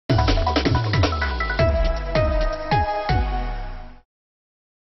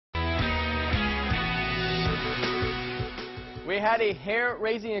had a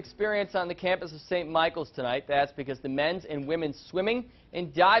hair-raising experience on the campus of St. Michael's tonight. That's because the men's and women's swimming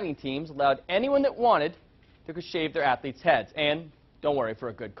and diving teams allowed anyone that wanted to shave their athletes' heads. And don't worry, for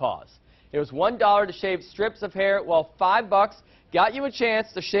a good cause. It was $1 to shave strips of hair, while $5 got you a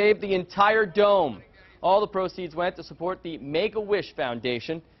chance to shave the entire dome. All the proceeds went to support the Make-A-Wish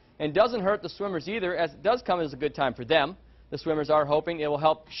Foundation. And doesn't hurt the swimmers either, as it does come as a good time for them. The swimmers are hoping it will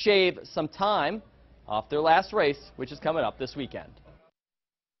help shave some time off their last race, which is coming up this weekend.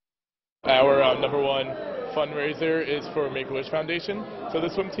 Our #1 fundraiser is for Make-A-Wish Foundation. So the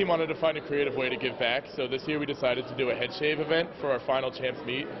swim team wanted to find a creative way to give back. So this year we decided to do a head shave event for our final champs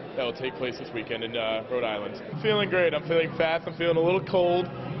meet that will take place this weekend in Rhode Island. I'm feeling great. I'm feeling fast. I'm feeling a little cold,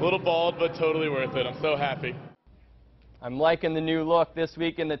 a little bald, but totally worth it. I'm so happy. I'm liking the new look. This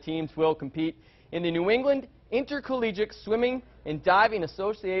weekend the teams will compete in the New England Intercollegiate Swimming and Diving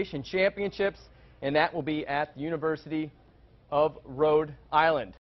Association Championships, and that will be at the University of Rhode Island.